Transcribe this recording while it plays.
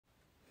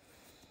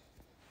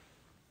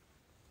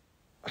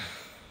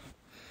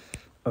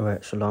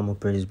Alright, shalom or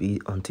praise be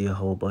unto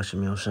Yahawah,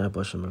 Bashem Yahushai,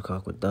 Bashem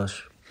Rakak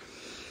Dash.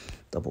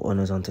 Double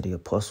honors unto the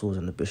apostles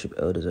and the bishop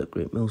elders at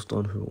Great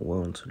Millstone, who are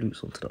well and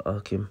salutes unto the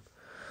Arkim,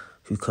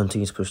 who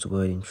continue to push the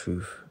word in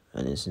truth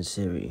and in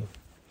sincerity.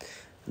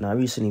 And I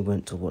recently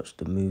went to watch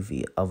the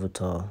movie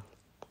Avatar,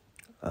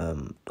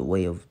 The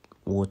Way of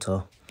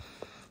Water.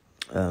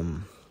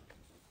 I'd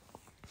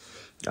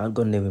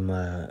gone there with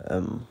my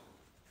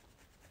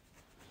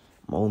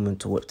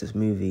moment to watch this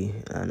movie,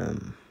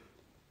 and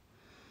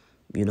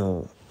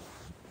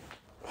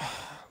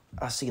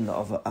I've seen the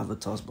other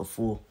avatars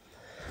before,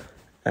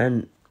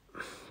 and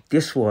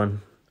this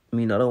one, I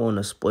don't want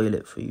to spoil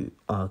it for you,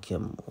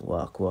 Arkham or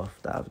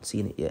Warcraft, that haven't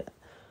seen it yet,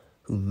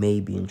 who may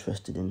be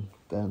interested in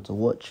going to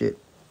watch it,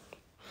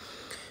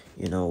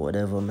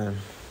 whatever, man,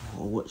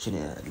 or watching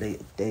it at a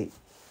later date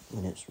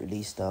when it's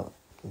released out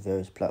on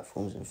various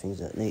platforms and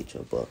things of that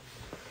nature. But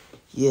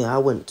yeah, I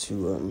went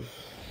to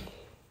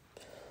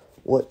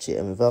watch it,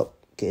 and without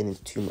getting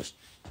into too much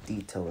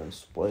detail and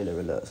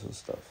spoiler alerts and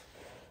stuff,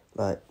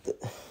 like,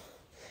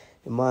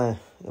 in my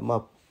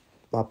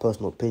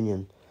personal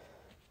opinion,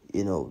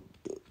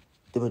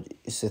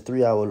 it's a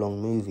 3-hour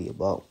long movie.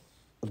 About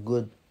a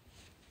good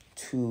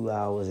 2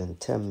 hours and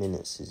 10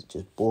 minutes is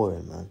just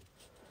boring, man.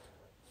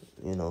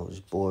 It's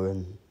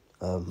boring.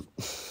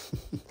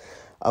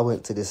 I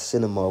went to this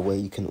cinema where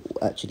you can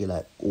actually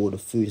order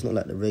food. It's not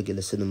like the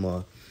regular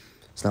cinema.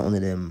 It's not one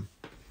of them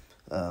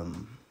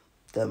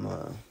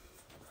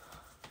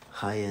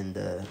high-end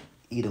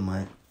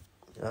Edomite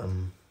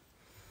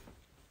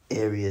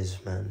areas,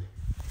 man,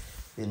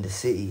 in the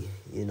city.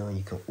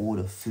 You can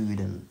order food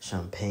and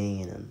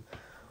champagne and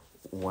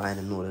wine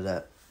and all of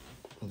that,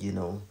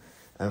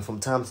 and from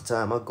time to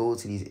time I go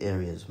to these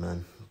areas,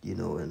 man,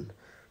 and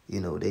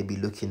they be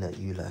looking at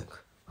you like,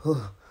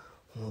 oh,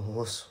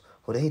 what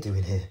are they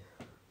doing here?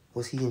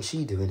 What's he and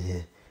she doing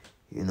here?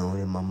 In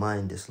my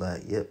mind it's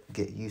like, yep,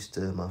 get used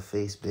to my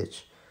face,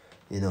 bitch,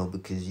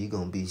 because you're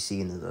gonna be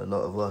seeing a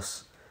lot of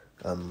us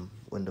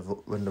when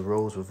the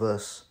roles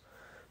reverse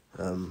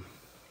in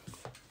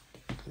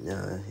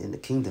the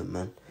kingdom,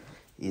 man.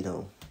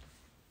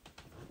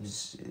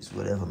 It's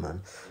whatever,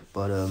 man.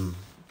 But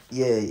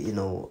yeah,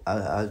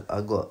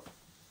 I got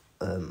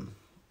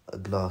a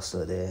glass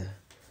of their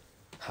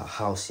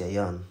house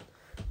yayan.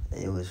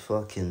 It was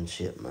fucking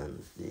shit,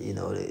 man. They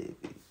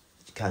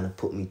kind of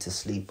put me to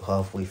sleep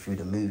halfway through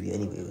the movie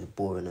anyway. It was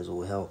boring as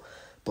all hell.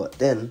 But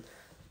then,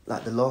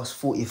 the last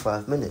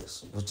 45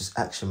 minutes was just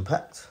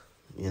action-packed,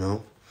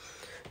 and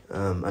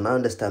I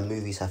understand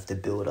movies have to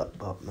build up,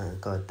 but, man,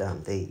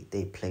 goddamn,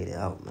 they played it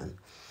out, man.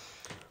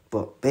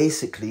 But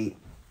basically,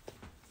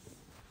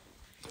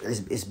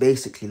 it's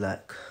basically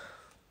like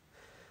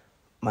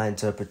my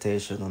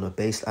interpretation on a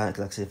base. Like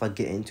I said, if I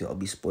get into it, I'll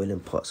be spoiling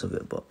parts of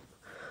it. But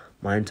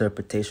my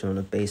interpretation on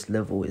a base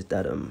level is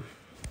that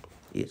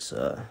it's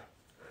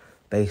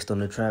based on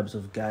the tribes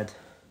of Gad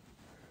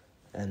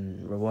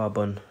and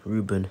Reuben.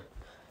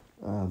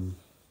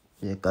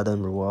 Gad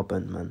and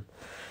Reuben, man,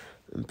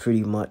 and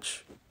pretty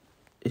much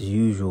as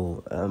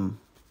usual.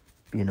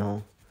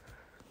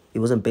 It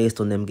wasn't based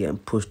on them getting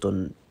pushed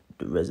on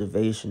the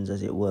reservations,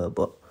 as it were,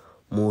 but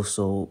more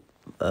so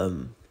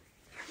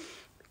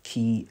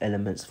key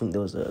elements. I think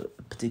there was a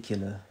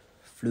particular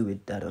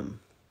fluid that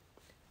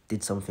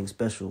did something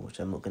special, which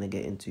I'm not going to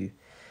get into.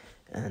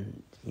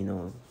 And,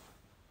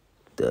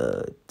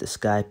 the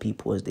sky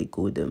people, as they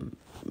called them,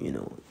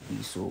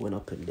 Esau went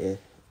up in there,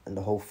 and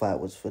the whole fight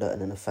was for that.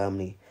 And then the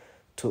family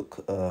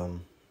took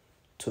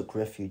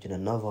refuge in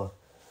another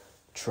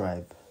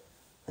tribe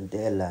and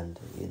their land,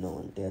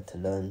 and they had to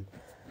learn.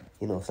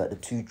 It's like the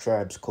two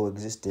tribes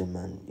coexisting,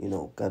 man.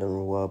 Gad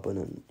and Reuben,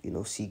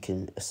 and,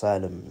 seeking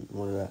asylum and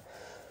all of that.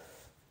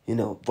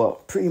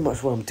 But pretty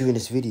much what I'm doing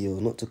this video,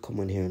 not to come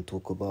on here and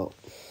talk about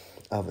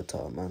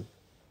Avatar, man,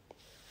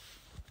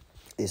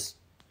 is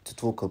to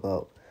talk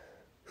about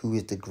who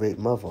is the Great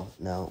Mother.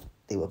 Now,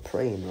 they were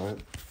praying, right?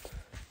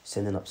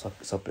 Sending up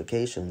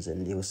supplications,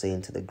 and they were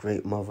saying to the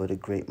Great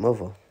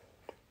Mother,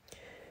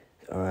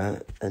 all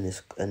right?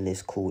 And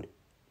it's called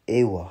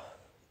Eywa,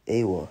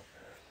 all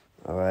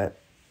right?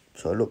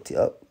 So I looked it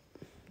up,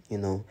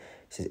 It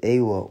says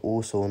Eywa,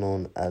 also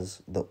known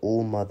as the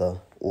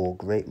All-Mother or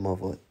Great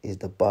Mother, is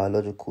the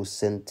biological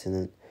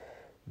sentient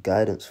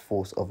guidance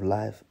force of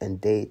life and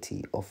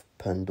deity of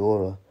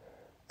Pandora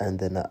and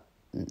the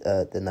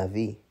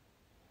Navi.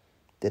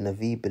 The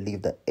Navi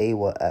believe that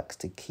Eywa acts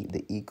to keep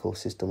the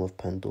ecosystem of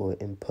Pandora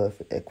in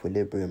perfect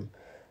equilibrium,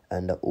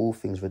 and that all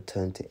things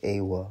return to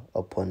Eywa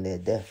upon their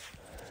death.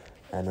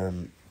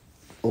 And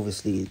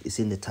obviously, it's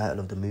in the title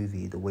of the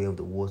movie, The Way of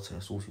the Water.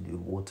 It's also to do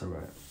with water,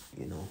 right?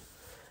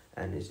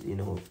 And it's,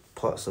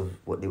 parts of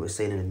what they were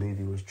saying in the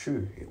movie was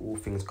true. All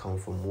things come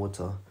from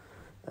water,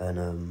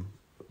 and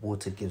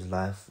water gives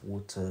life.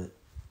 Water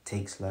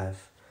takes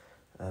life.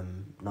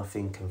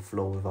 Nothing can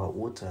flow without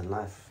water and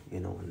life.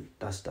 And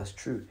that's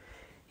true.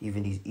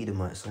 Even these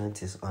Edomite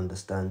scientists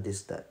understand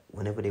this, that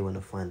whenever they want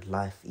to find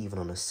life, even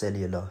on a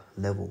cellular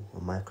level, a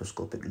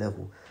microscopic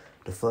level,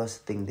 the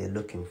first thing they're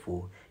looking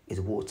for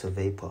is water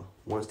vapor.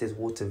 Once there's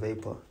water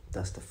vapor,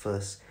 That's the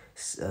first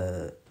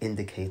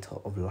indicator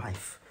of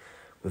life.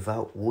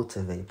 Without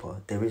water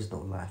vapor, there is no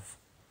life.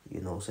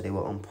 So they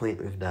were on point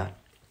with that.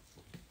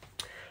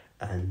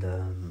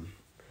 And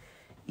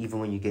even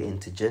when you get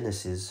into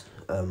Genesis,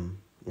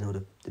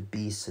 the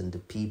beasts and the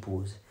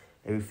peoples,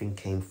 everything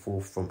came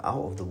forth from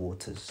out of the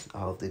waters,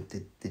 out of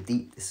the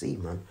deep, the sea,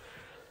 man.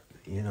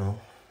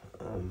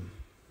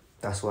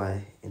 That's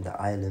why in the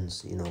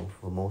islands,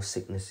 for most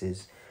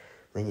sicknesses,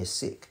 when you're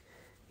sick,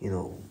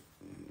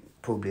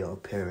 probably our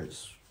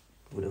parents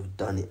would have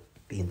done it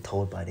being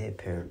told by their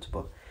parents,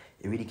 but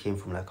it really came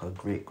from like our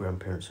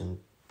great-grandparents and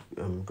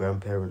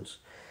grandparents,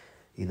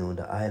 in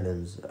the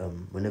islands.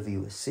 Whenever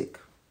you were sick,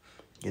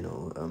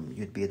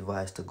 you'd be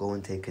advised to go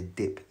and take a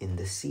dip in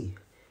the sea,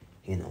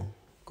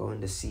 go in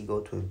the sea,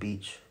 go to a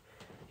beach,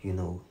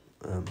 and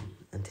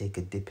take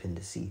a dip in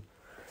the sea.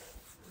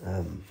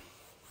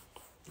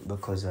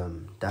 Because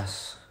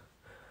that's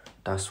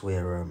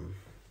where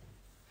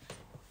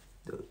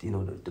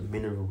the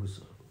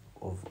minerals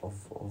of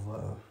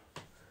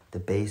the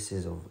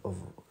bases of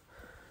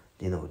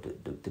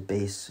the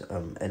base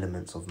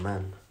elements of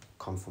man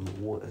come from the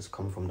waters,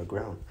 come from the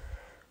ground.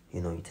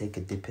 You take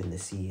a dip in the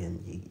sea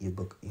and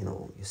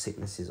your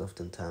sicknesses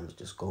oftentimes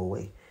just go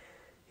away.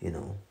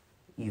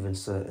 Even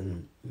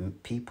certain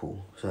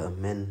people,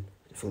 certain men.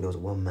 I think there was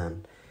one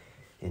man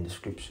in the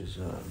scriptures.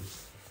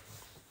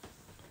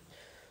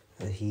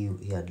 He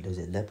had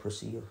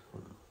leprosy,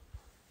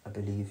 I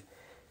believe,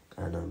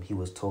 and he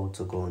was told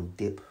to go and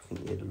dip. I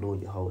think the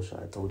Lord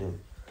Yahawah told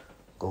him,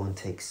 go and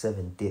take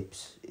 7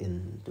 dips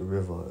in the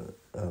river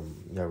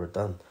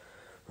Yarden,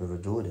 River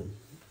Jordan,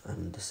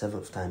 and the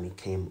 7th time he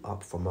came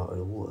up from out of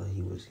the water,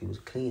 he was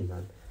clean,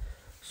 man.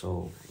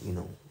 So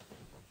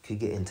could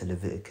get into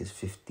Leviticus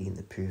 15,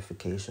 the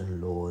purification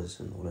laws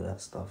and all of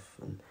that stuff,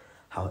 and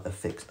how it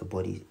affects the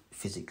body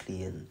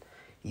physically and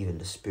even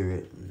the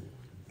spirit, and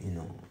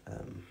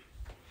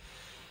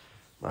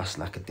that's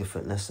like a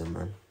different lesson,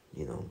 man.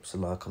 So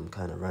like I'm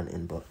kind of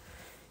ranting, but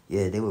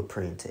yeah, they were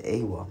praying to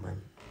Eywa,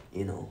 man.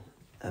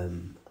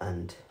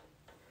 And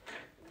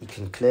you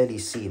can clearly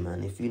see,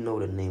 man, if you know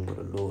the name of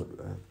the Lord,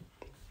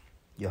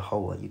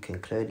 Yahawah, you can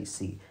clearly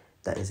see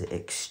that is an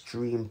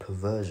extreme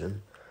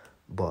perversion,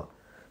 but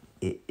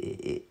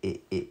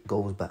it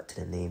goes back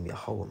to the name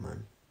Yahawah,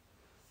 man.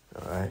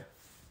 Alright?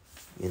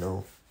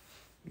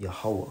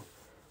 Yahawah.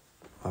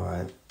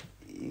 Alright?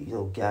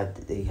 Gad,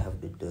 they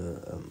have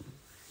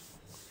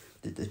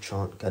the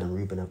chant, Gad and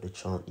Reuben have the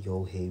chant,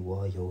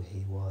 Yahawah, Yahawah,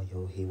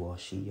 Yahawah,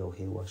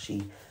 Yahawah,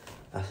 She.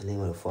 That's the name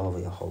of the Father,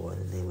 Yahawah,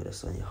 and the name of the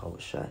Son,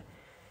 Yahawah.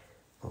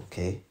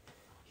 Okay?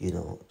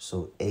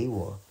 So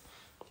Eywa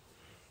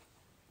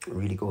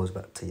really goes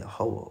back to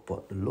Yahawah,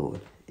 but the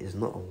Lord is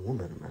not a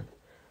woman, man.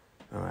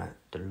 Alright?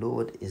 The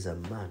Lord is a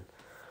man.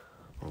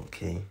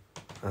 Okay?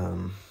 Let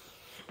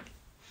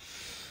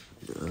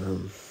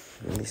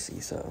me see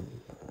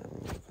something.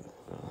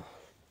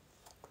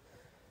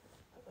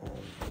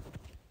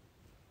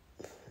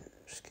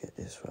 Just get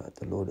this right.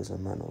 The Lord is a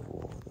man of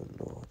war.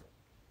 The Lord.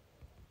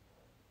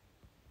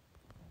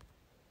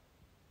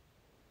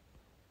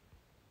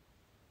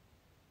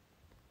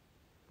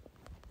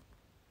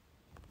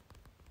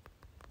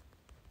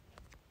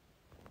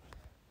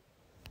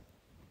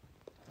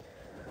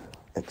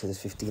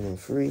 Exodus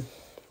 15:3.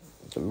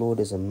 The Lord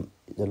is a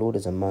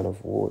man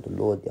of war. The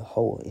Lord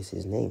Yahawah is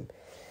his name.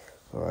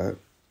 Alright?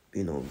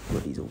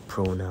 What these all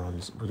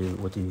pronouns,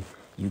 what do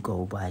you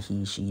go by?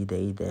 He, she,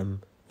 they,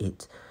 them,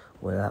 it.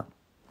 Well, that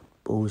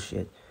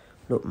bullshit.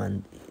 Look,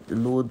 man, the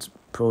Lord's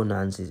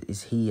pronouns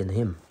is he and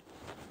him.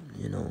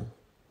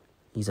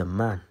 He's a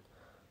man.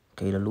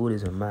 Okay, the Lord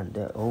is a man.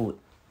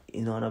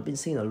 And I've been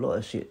seeing a lot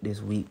of shit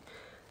this week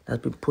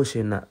that's been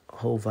pushing that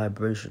whole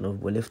vibration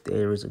of, well, if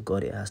there is a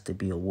God, it has to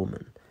be a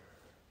woman.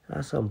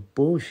 That's some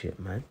bullshit,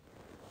 man.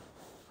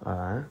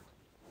 Alright?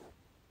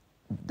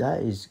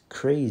 That is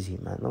crazy,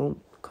 man.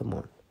 Come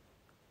on.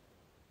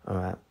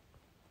 Alright?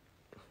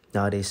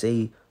 Now, they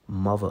say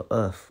Mother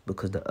Earth,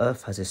 because the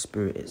earth has a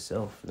spirit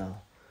itself.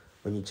 Now,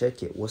 when you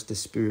check it, what's the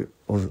spirit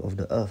of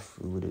the earth?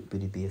 Would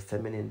it be a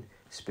feminine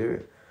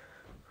spirit?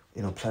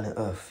 Planet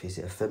Earth, is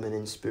it a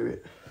feminine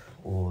spirit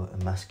or a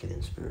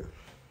masculine spirit?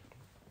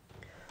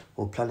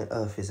 Well, planet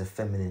Earth is a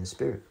feminine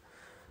spirit,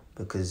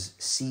 because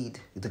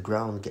the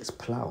ground gets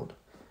ploughed.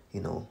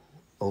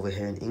 Over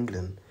here in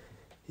England,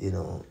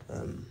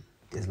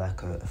 there's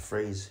like a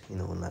phrase,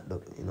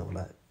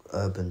 like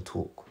urban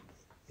talk.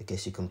 I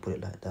guess you can put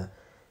it like that.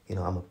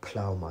 I'm a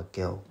plough my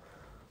girl.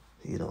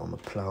 I'm a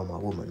plough my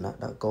woman.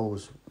 That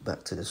goes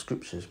back to the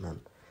scriptures,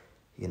 man.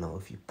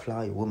 If you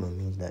plough your woman,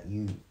 means that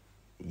you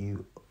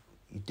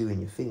doing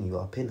your thing. You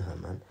up in her,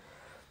 man.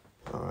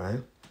 All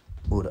right.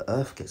 Well, the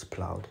earth gets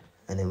ploughed,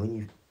 and then when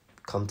you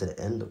come to the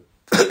end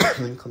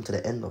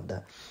of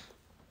that,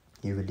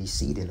 you release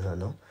seed in her,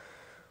 no?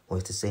 Well,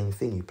 it's the same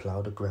thing. You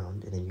plough the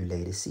ground, and then you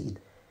lay the seed.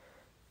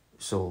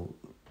 So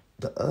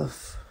the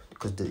earth,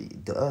 because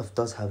the earth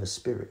does have a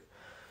spirit.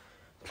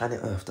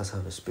 Planet Earth does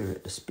have a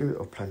spirit. The spirit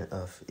of planet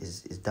Earth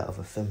is that of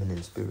a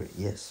feminine spirit,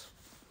 yes.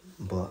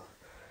 But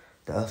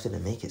the earth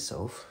didn't make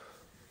itself.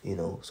 You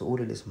know, so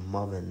all of this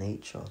mother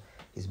nature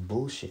is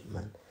bullshit,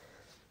 man.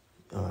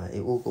 Alright,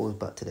 it all goes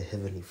back to the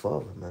Heavenly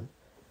Father, man,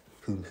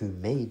 who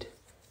made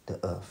the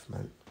earth,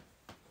 man.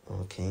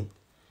 Okay,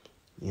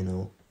 you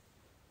know,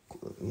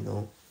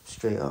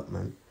 straight up,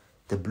 man.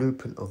 The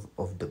blueprint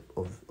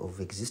of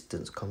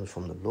existence comes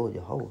from the Lord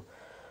Yahawah.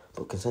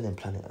 But concerning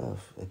planet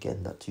Earth,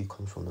 again, that too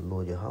comes from the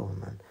Lord Yahawah,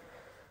 man.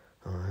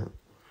 Alright.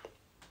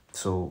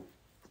 So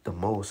the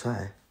Most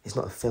High, it's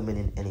not a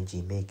feminine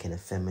energy making a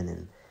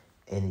feminine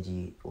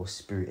energy or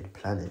spirited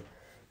planet.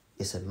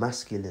 It's a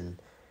masculine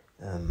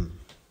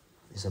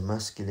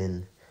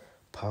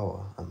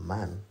power, a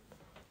man,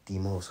 the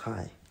Most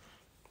High,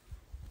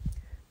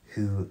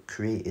 who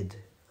created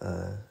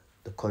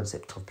the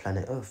concept of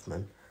planet Earth,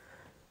 man,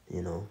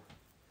 you know,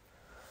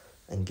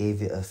 and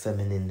gave it a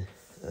feminine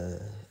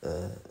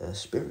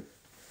spirit.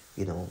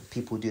 You know,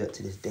 people do that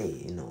to this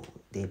day, you know.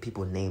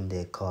 People name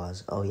their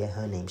cars, oh yeah,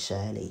 her name's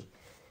Shirley,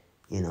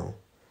 you know.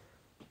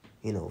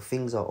 You know,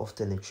 things are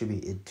often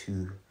attributed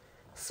to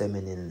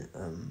feminine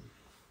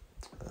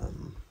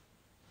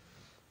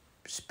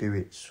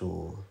spirits,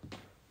 or,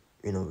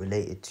 you know,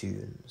 related to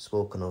and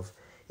spoken of,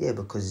 yeah,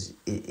 because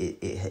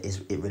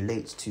it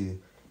relates to,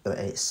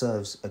 it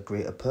serves a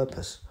greater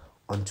purpose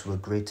unto a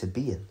greater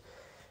being,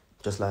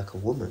 just like a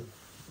woman.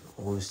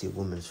 Obviously, a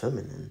woman's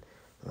feminine,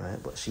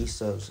 right? But she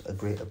serves a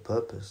greater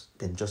purpose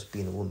than just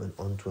being a woman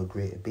unto a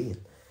greater being.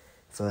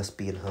 First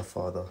being her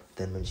father,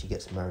 then when she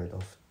gets married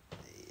off,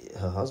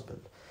 her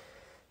husband.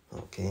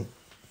 Okay,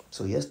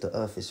 so yes, the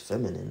earth is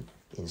feminine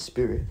in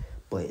spirit,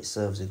 but it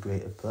serves a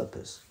greater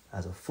purpose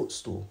as a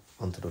footstool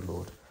unto the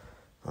Lord.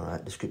 All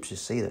right, the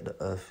scriptures say that the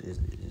earth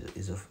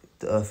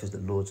the earth is the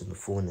Lord's and the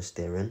fullness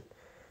therein.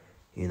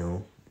 You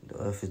know, the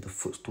earth is the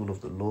footstool of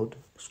the Lord.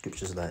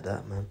 Scriptures like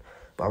that, man.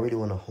 But I really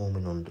want to home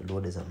in on the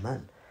Lord as a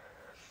man.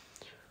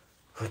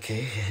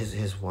 Okay,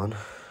 here's one.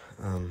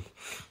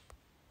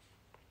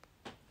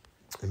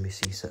 Let me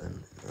see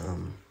something.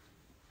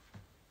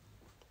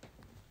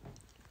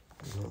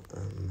 Not a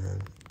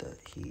man that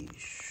he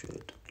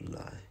should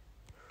lie.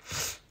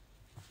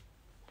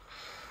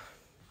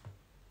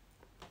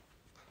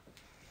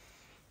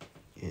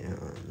 Yeah,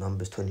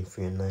 Numbers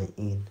 23 and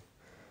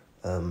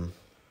 19.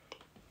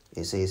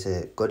 It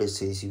says God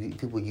says,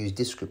 people use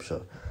this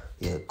scripture.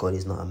 Yeah, God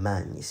is not a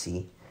man, you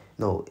see.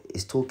 No,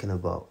 it's talking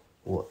about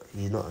what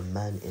he's not a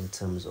man in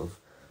terms of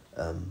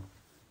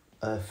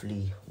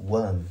earthly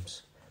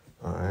worms.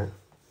 Alright?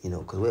 You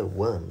know, because we're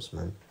worms,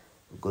 man.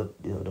 God,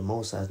 you know, the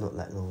Most High is not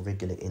like no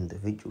regular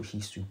individual.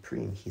 He's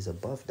supreme. He's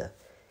above that.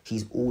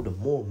 He's all the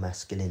more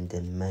masculine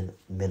than men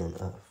on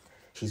earth.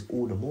 He's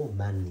all the more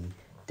manly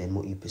than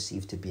what you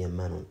perceive to be a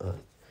man on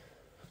earth.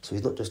 So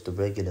he's not just a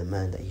regular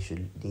man that he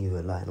should leave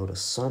a lie, nor the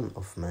son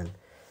of man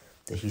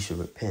that he should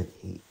repent.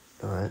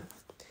 Alright?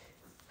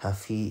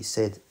 Hath he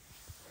said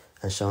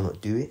and shall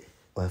not do it?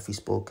 Or hath he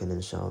spoken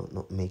and shall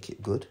not make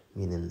it good?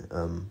 Meaning,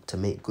 to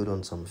make good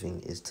on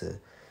something is to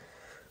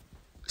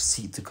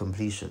seek to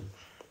completion,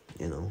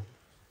 you know.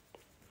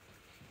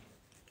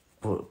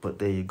 But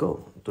there you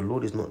go. The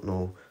Lord is not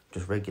no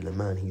just regular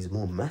man. He's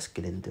more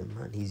masculine than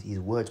man. His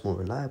word's more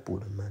reliable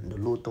than man. The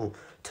Lord don't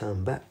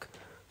turn back.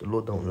 The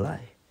Lord don't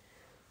lie.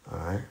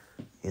 Alright?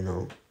 You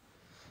know.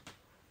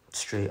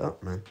 Straight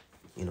up, man.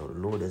 You know, the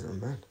Lord is a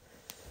man.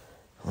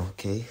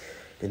 Okay.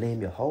 The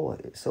name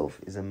Yahawah itself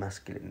is a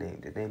masculine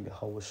name. The name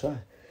Yahawah Shai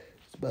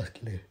is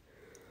masculine.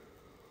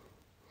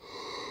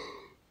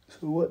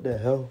 So what the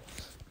hell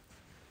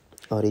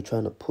are they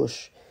trying to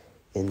push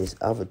in this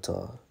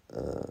avatar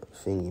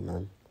thingy,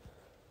 man?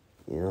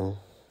 You know,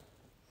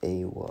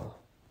 Eywa.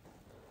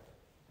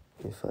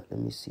 In fact, let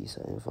me see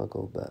something. If I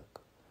go back,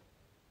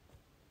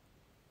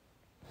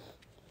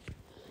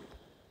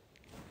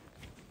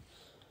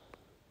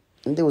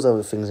 and there was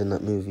other things in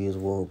that movie as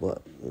well,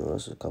 but you know,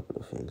 that's a couple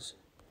of things.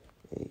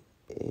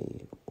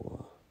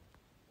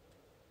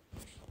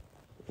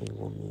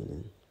 Eywa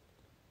meaning.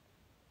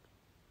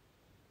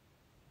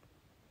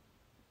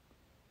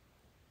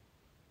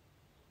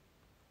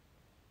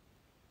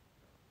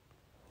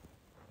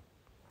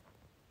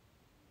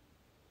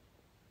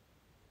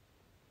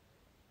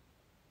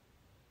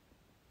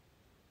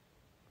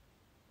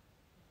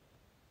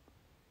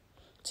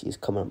 See, it's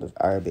coming up with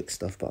Arabic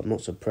stuff, but I'm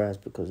not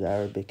surprised because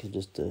Arabic is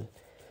just a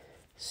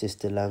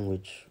sister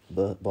language,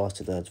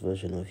 bastardized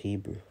version of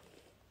Hebrew.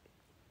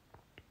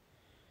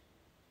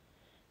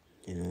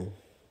 You know,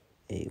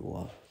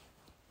 Eywa.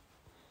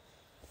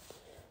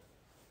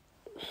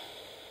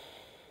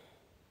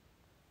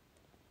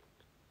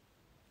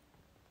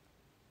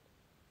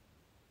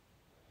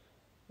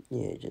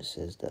 Yeah, it just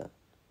says that,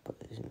 but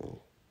you know,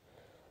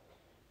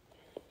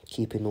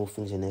 keeping all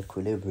things in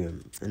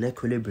equilibrium. And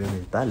equilibrium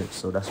is balance,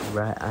 so that's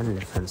right and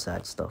left hand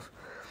side stuff.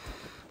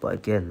 But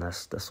again,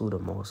 that's all the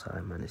Most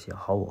High, man. It's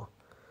Yahawah.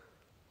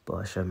 But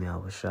Hashem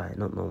Yahweh Shai,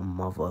 not no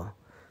mother,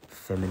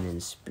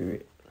 feminine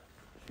spirit.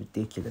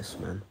 Ridiculous,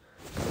 man.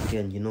 But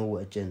again, you know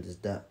what agendas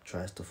that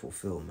tries to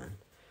fulfill, man.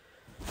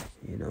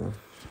 You know.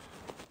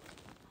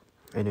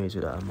 Anyways,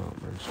 with that, I'm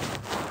out, man. So,